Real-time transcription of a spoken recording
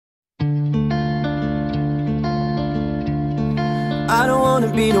I don't wanna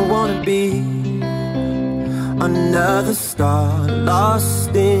be, don't wanna be another star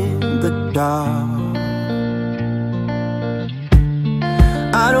lost in the dark.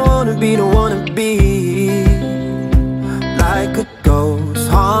 I don't wanna be, don't wanna be like a ghost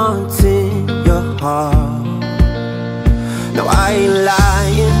haunting your heart. No, I ain't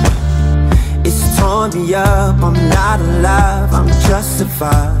lying, it's torn me up. I'm not alive, I'm just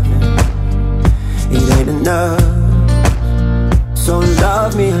surviving. It ain't enough, so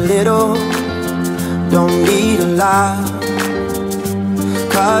love me a little, don't need a lot.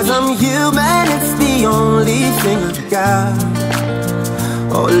 'Cause I'm human, it's the only thing I got.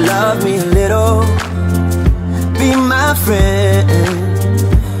 Oh, love me a little, be my friend.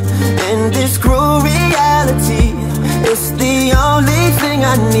 In this cruel reality, it's the only thing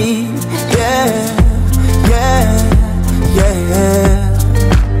I need. Yeah, yeah, yeah,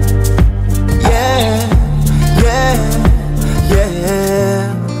 yeah, yeah, yeah.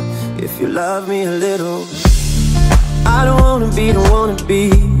 If you love me a little, I don't wanna be, don't wanna be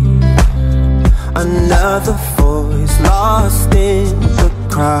another voice lost in the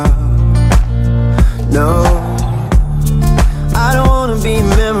crowd. No, I don't wanna be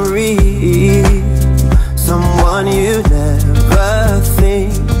memory, someone you never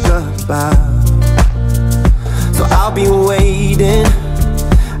think about. So I'll be waiting,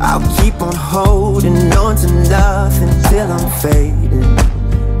 I'll keep on holding on to nothing till I'm fading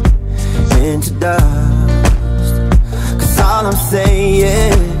into dust. 'Cause all I'm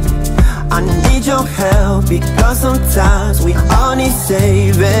saying, I need your help, because sometimes we all need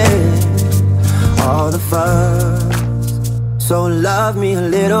saving, all of us. So love me a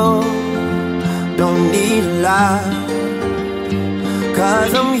little, don't need a lot.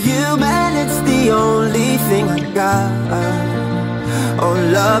 'Cause I'm human, it's the only thing I got. Oh,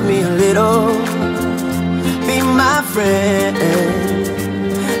 love me a little, be my friend.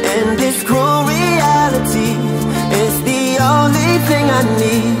 In this cruel reality, it's the only thing I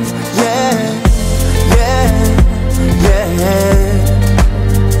need. Yeah, yeah, yeah, yeah,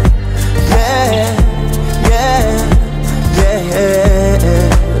 yeah, yeah.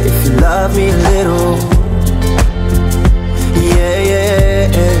 If you love me a little, yeah, yeah.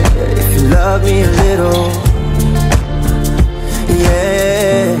 If you love me a little,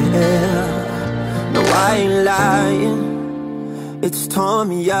 yeah. No, I ain't lying, it's torn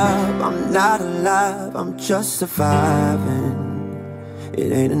me up. I'm not alive, I'm just surviving. It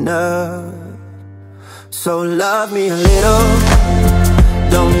ain't enough, so love me a little,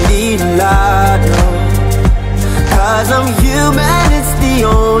 don't need a lot, no. 'Cause I'm human, it's the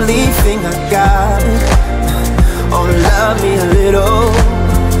only thing I got. Oh, love me a little,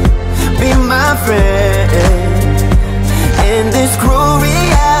 be my friend. In this cruel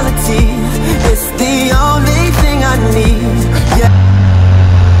reality, it's the only thing I need. Yeah.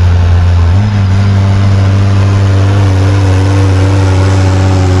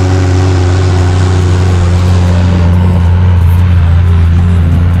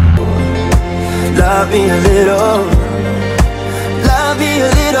 Love me a little, love me a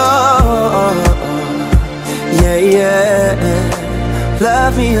little, yeah, yeah.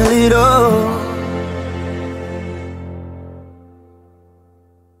 Love me a little.